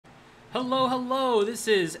Hello, hello. This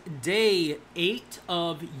is day 8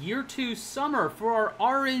 of year 2 summer for our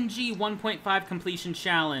RNG 1.5 completion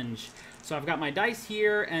challenge. So I've got my dice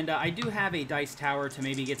here, and I do have a dice tower to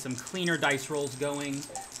maybe get some cleaner dice rolls going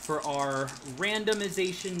for our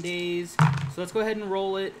randomization days. So let's go ahead and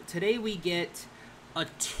roll it. Today we get a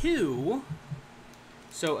 2.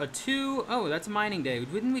 So a 2, oh, that's a mining day.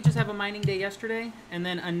 Didn't we just have a mining day yesterday? And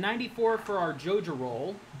then a 94 for our Joja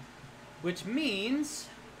roll, which means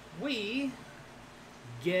we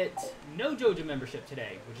get no Joja membership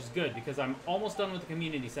today, which is good because I'm almost done with the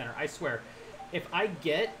community center. I swear, if I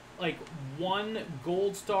get like one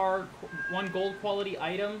gold quality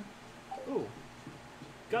item, ooh,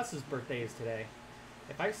 Gus's birthday is today.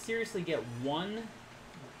 If I seriously get one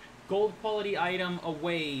gold quality item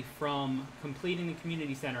away from completing the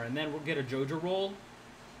community center, and then we'll get a Joja roll.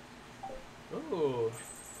 Ooh.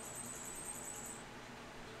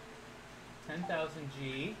 10,000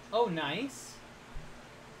 G. Oh, nice.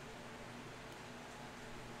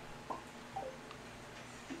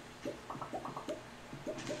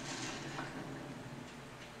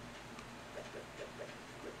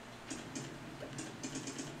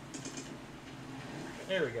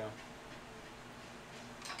 There we go.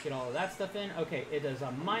 Get all of that stuff in. Okay, it is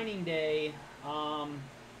a mining day.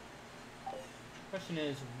 Question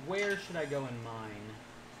is, where should I go and mine?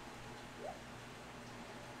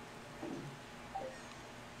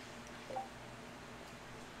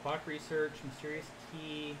 Clock research, mysterious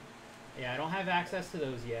key. Yeah, I don't have access to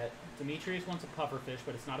those yet. Demetrius wants a pufferfish,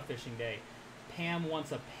 but it's not a fishing day. Pam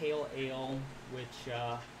wants a pale ale, which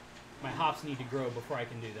my hops need to grow before I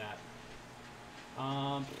can do that.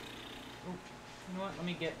 Oh, you know what? Let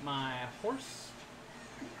me get my horse.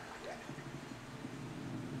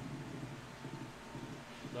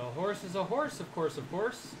 The horse is a horse, of course, of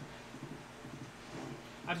course.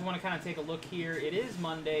 I just want to kind of take a look here. It is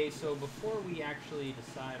Monday, so before we actually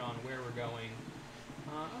decide on where we're going...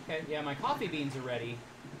 okay, yeah, my coffee beans are ready.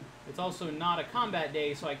 It's also not a combat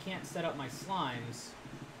day, so I can't set up my slimes.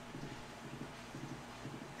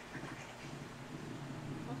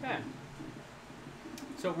 Okay.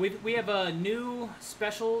 So we have a new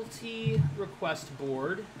specialty request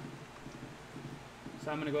board.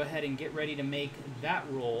 So I'm going to go ahead and get ready to make that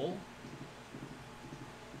roll.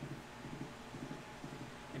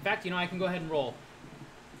 In fact, you know, I can go ahead and roll.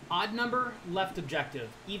 Odd number, left objective.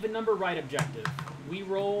 Even number, right objective. We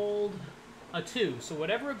rolled a 2. So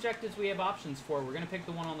whatever objectives we have options for, we're going to pick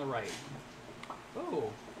the one on the right. Oh,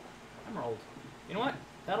 emerald. You know what?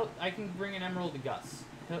 I can bring an emerald to Gus.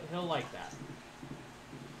 He'll like that.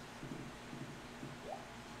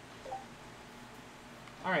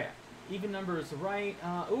 All right. Even number is right.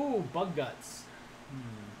 Ooh, bug guts.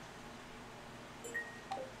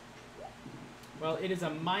 Well, it is a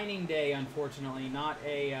mining day, unfortunately, not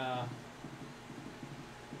a,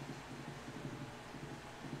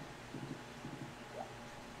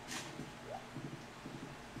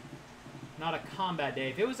 not a combat day.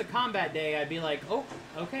 If it was a combat day, I'd be like, oh,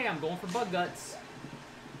 okay, I'm going for bug guts.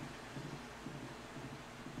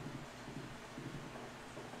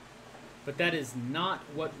 But that is not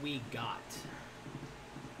what we got.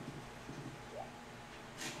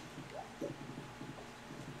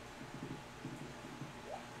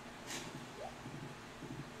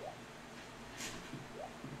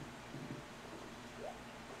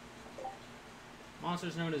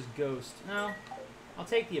 Monsters known as Ghost. No, I'll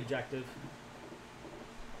take the objective.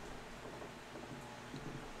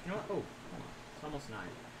 You know what? Oh, hold on. It's almost 9.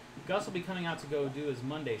 Gus will be coming out to go do his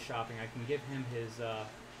Monday shopping. I can give him his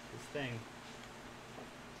thing.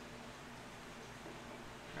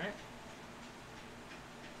 All right.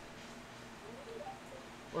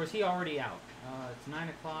 Or is he already out? It's 9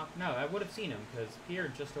 o'clock. No, I would have seen him because Pierre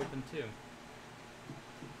just opened too.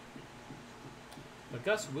 But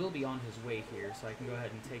Gus will be on his way here, so I can go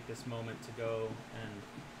ahead and take this moment to go and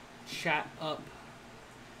chat up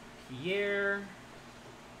Pierre.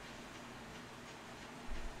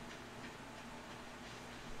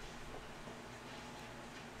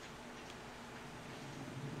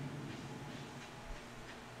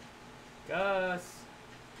 Gus.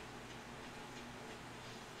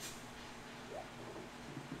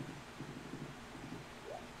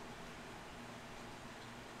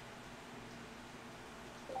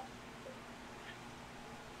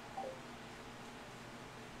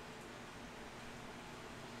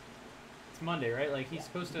 Monday, right? Like, he's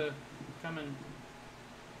supposed to come and...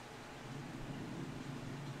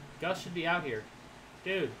 Gus should be out here.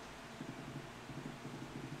 Dude.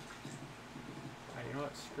 Alright, you know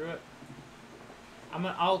what? Screw it.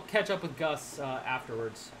 I'll catch up with Gus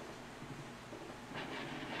afterwards.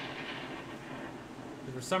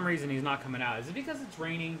 For some reason, he's not coming out. Is it because it's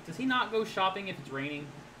raining? Does he not go shopping if it's raining?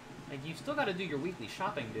 Like, you've still got to do your weekly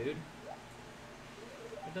shopping, dude.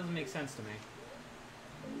 That doesn't make sense to me.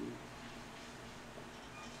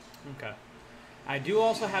 Okay. I do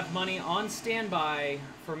also have money on standby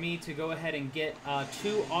for me to go ahead and get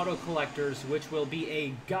 2 auto collectors, which will be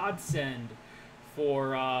a godsend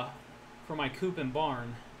for my coop and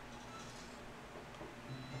barn.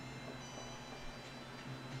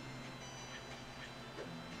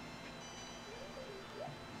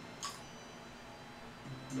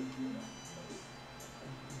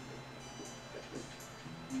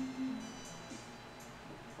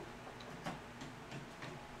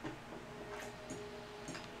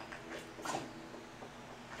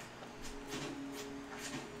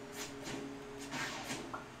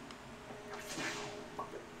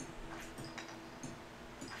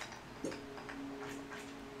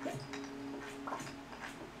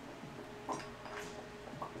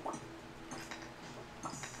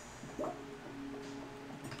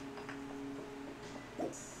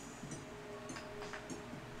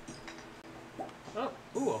 Oh,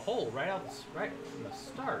 ooh, a hole right from the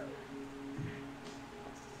start.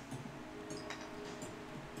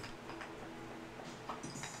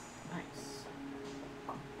 Nice.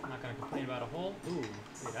 I'm not gonna complain about a hole. Ooh,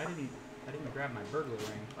 wait, I didn't grab my burglar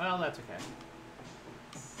ring. Well, that's okay.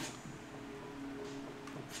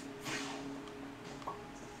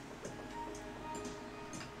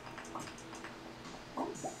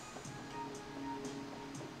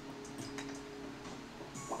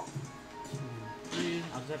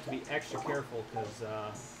 I'll just have to be extra careful because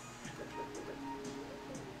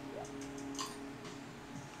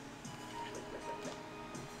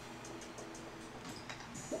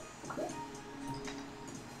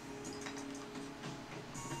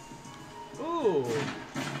ooh,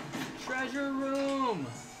 treasure room.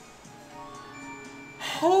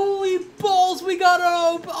 Holy balls, we got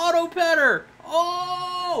an auto petter.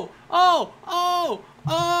 Oh, oh, oh,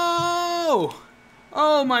 oh,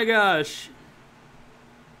 oh my gosh.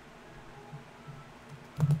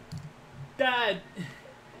 That,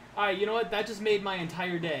 alright, you know what? That just made my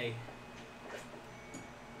entire day.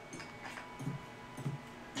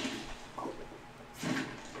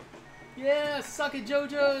 Yeah, suck it,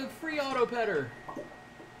 Jojo. Free auto petter.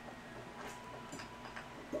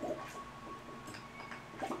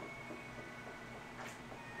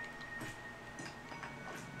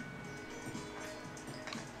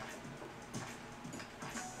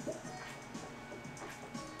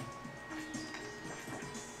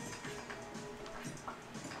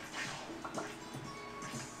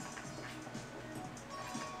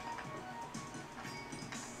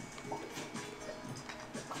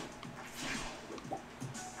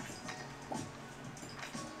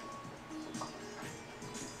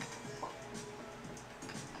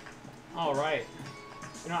 All right.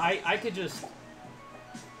 You know, I could just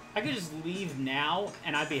leave now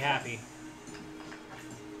and I'd be happy.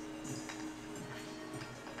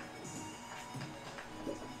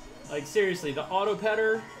 Like seriously, the auto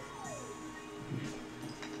petter.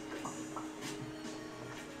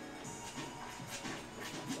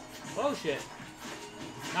 Oh shit.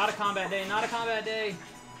 Not a combat day, not a combat day.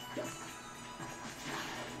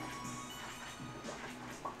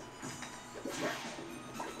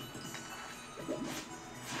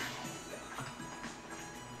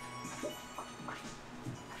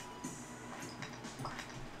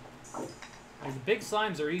 Like, the big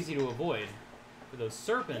slimes are easy to avoid. But those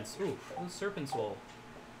serpents, oof, those serpents will...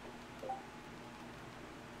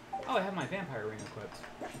 Oh, I have my vampire ring equipped.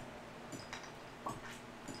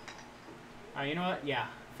 Alright, you know what? Yeah.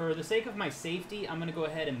 For the sake of my safety, I'm gonna go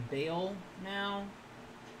ahead and bail now.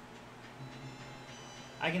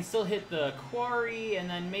 I can still hit the quarry, and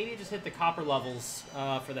then maybe just hit the copper levels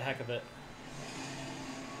for the heck of it.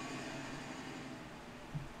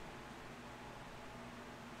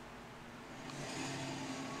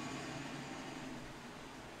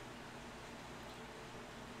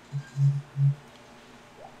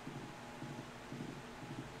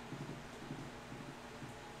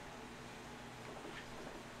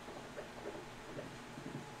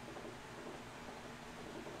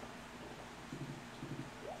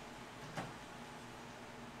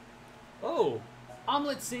 Oh,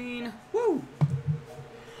 omelet scene. Woo!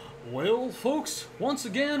 Well, folks, once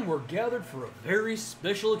again, we're gathered for a very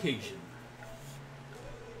special occasion.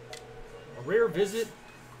 A rare visit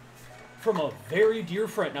from a very dear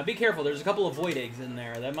friend. Now, be careful. There's a couple of void eggs in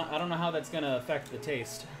there. That I don't know how that's going to affect the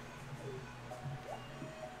taste.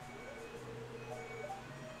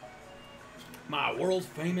 My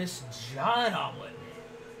world-famous giant omelet.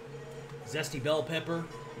 Zesty bell pepper,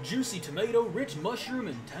 Juicy tomato, rich mushroom,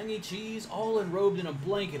 and tangy cheese, all enrobed in a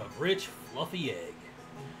blanket of rich, fluffy egg.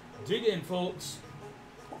 Dig in, folks.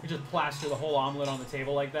 You just plaster the whole omelet on the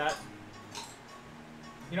table like that.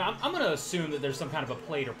 You know, I'm going to assume that there's some kind of a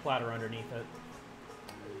plate or platter underneath it.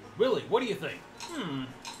 Willie, what do you think? The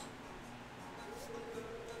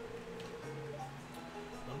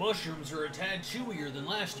mushrooms are a tad chewier than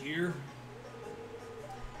last year.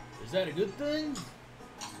 Is that a good thing?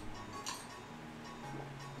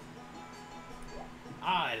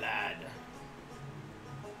 Aye, lad.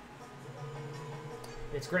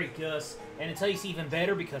 It's great, Gus, and it tastes even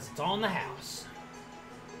better because it's on the house.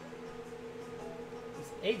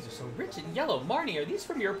 These eggs are so rich and yellow. Marnie, are these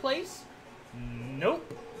from your place?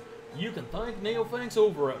 Nope. You can thank Neofanks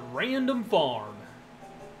over at Random Farm.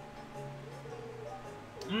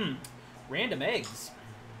 Random eggs.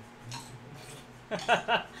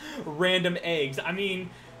 Random eggs. I mean,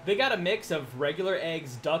 they got a mix of regular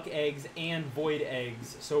eggs, duck eggs, and void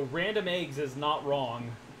eggs. So random eggs is not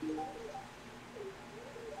wrong.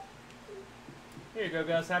 Here you go,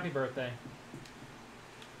 Gus. Happy birthday.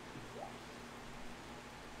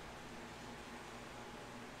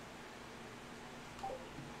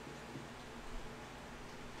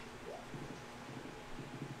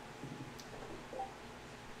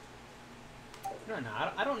 No,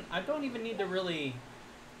 I don't even need to really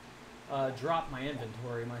drop my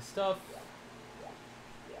inventory. My stuff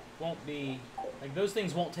won't be like those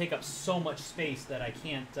things won't take up so much space that I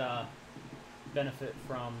can't benefit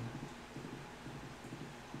from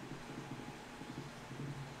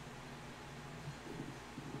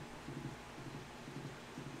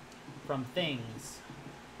things.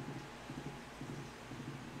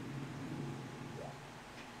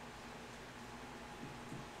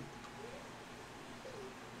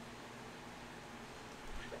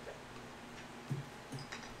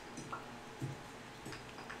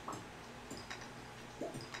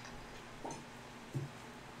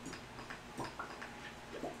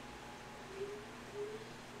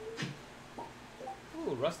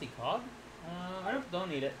 Ooh, rusty cog? I don't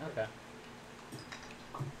need it. Okay.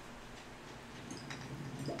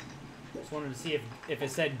 Just wanted to see if it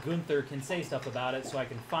said Gunther can say stuff about it so I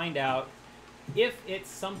can find out if it's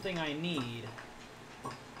something I need.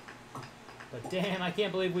 But damn, I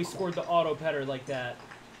can't believe we scored the auto petter like that.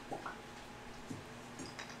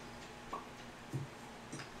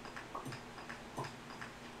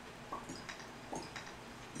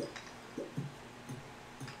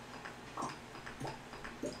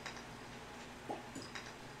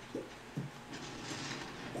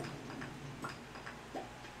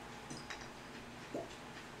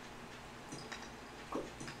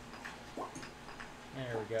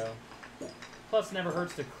 There we go. Plus, never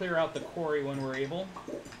hurts to clear out the quarry when we're able.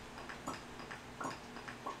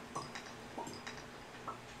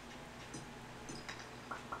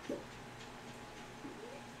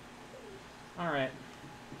 Alright.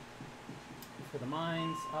 For the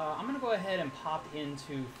mines, I'm going to go ahead and pop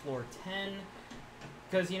into floor 10.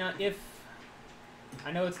 Because, you know,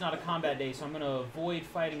 I know it's not a combat day, so I'm going to avoid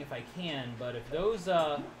fighting if I can, but if those,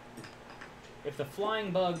 if the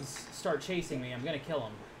flying bugs start chasing me, I'm going to kill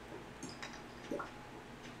them.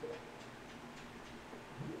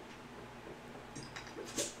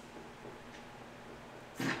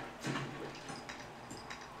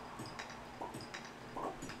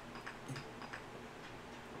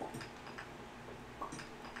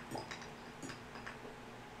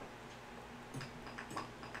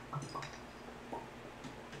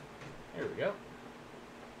 There we go.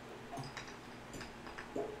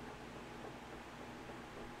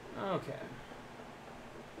 Okay.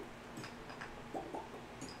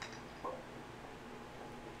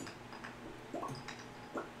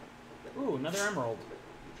 Ooh, another emerald.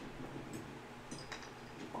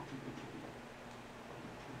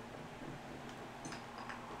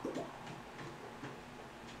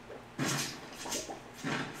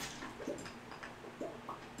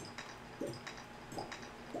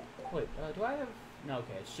 Wait, do I have... No,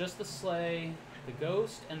 okay, it's just the sleigh, the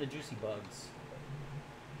ghost, and the juicy bugs.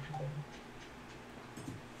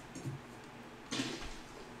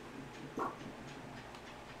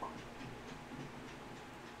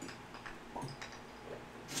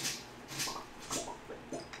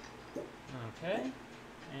 Okay,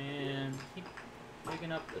 and keep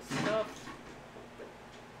digging up the stuff.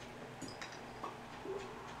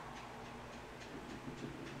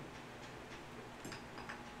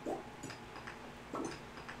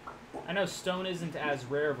 I know stone isn't as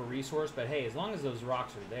rare of a resource, but hey, as long as those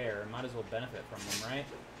rocks are there, might as well benefit from them, right?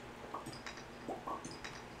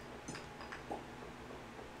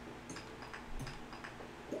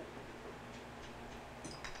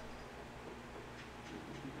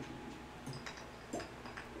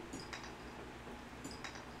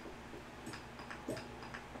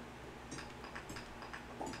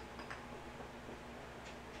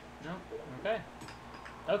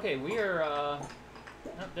 Okay, we are, oh,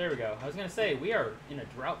 there we go. I was gonna say, we are in a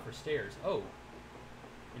drought for stairs. Oh.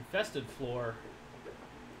 Infested floor.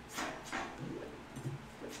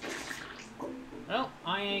 Well,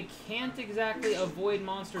 I can't exactly avoid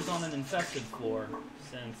monsters on an infested floor,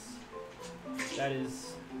 since that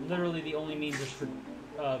is literally the only means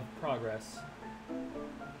of progress.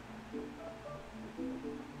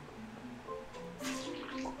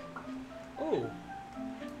 Ooh.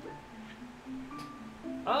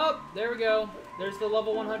 Oh, there we go. There's the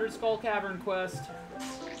level 100 Skull Cavern quest.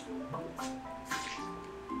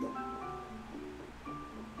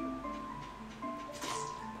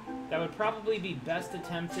 That would probably be best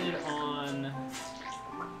attempted on...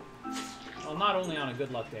 Well, not only on a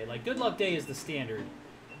good luck day. Like, good luck day is the standard.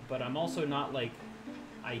 But I'm also not, like,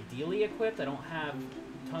 ideally equipped. I don't have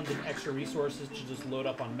tons of extra resources to just load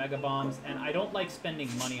up on mega bombs. And I don't like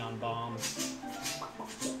spending money on bombs.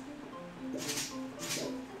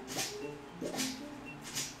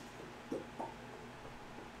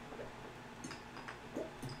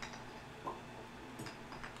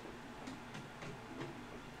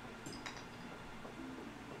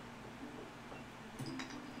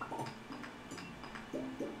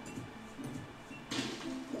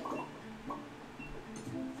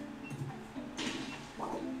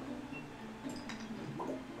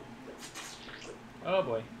 Oh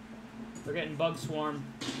boy. We're getting bug swarm.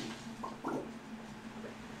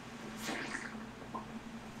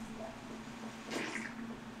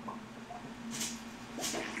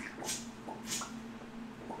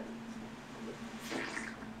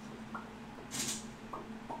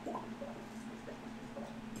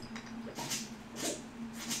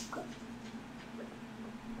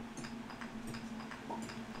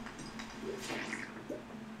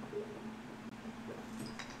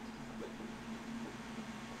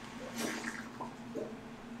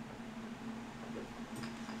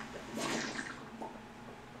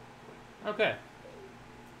 Okay.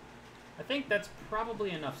 I think that's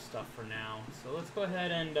probably enough stuff for now. So let's go ahead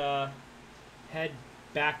and head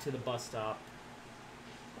back to the bus stop.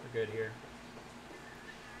 We're good here.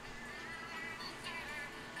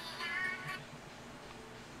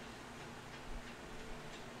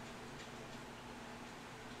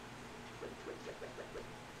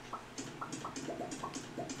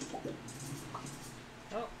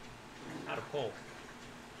 Oh, out of coal.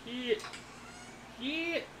 Shit.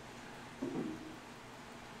 Shit.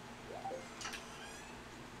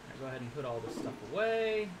 Go ahead and put all this stuff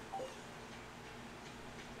away.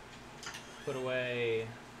 Put away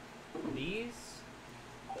these.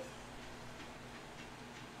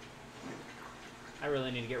 I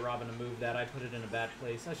really need to get Robin to move that. I put it in a bad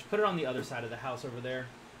place. I should put it on the other side of the house over there.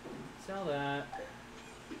 Sell that.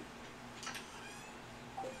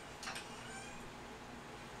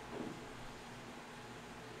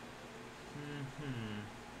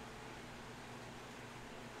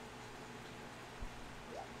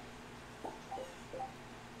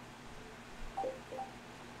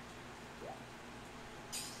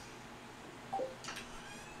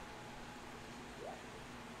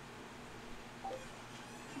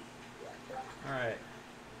 Alright.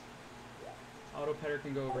 Auto Petter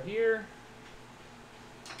can go over here.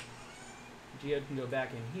 Geode can go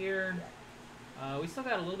back in here. We still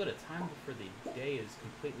got a little bit of time before the day is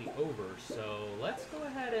completely over, so let's go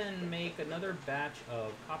ahead and make another batch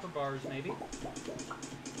of copper bars, maybe.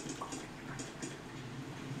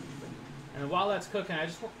 And while that's cooking, I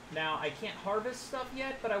just want... Now, I can't harvest stuff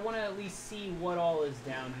yet, but I want to at least see what all is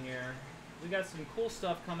down here. We got some cool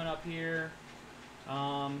stuff coming up here.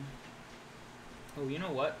 Oh, you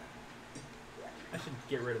know what? I should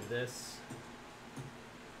get rid of this.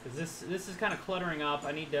 Because this is kind of cluttering up.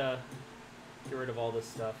 I need to get rid of all this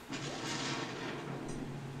stuff.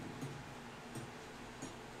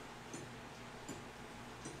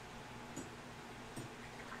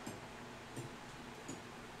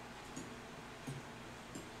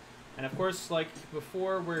 And of course, like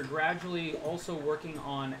before, we're gradually also working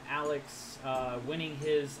on Alex winning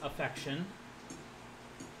his affection.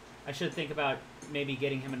 I should think about maybe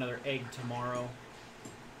getting him another egg tomorrow.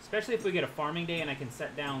 Especially if we get a farming day and I can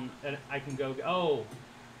set down, I can go, oh,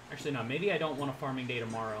 actually no, maybe I don't want a farming day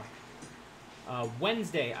tomorrow.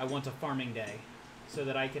 Wednesday, I want a farming day so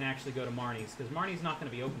that I can actually go to Marnie's, because Marnie's not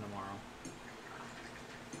going to be open tomorrow.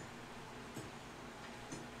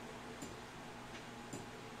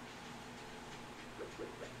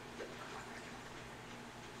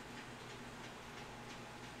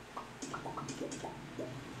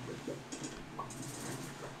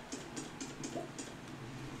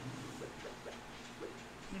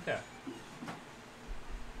 Okay.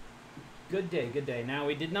 Good day, good day. Now,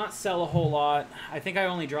 we did not sell a whole lot. I think I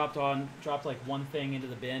only dropped like one thing into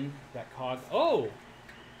the bin. That cog. Oh!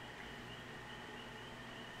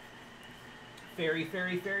 Fairy,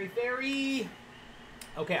 fairy, fairy, fairy!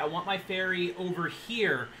 Okay, I want my fairy over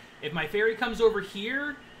here. If my fairy comes over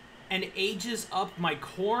here and ages up my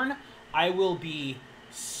corn, I will be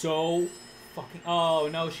so fucking... Oh,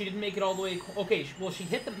 no, she didn't make it all the way... Okay, well, she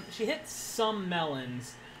hit some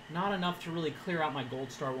melons. Not enough to really clear out my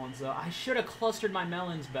gold star ones, though. I should have clustered my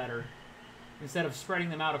melons better instead of spreading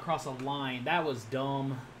them out across a line. That was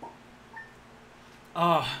dumb.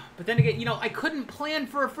 But then again, you know, I couldn't plan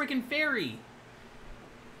for a freaking fairy.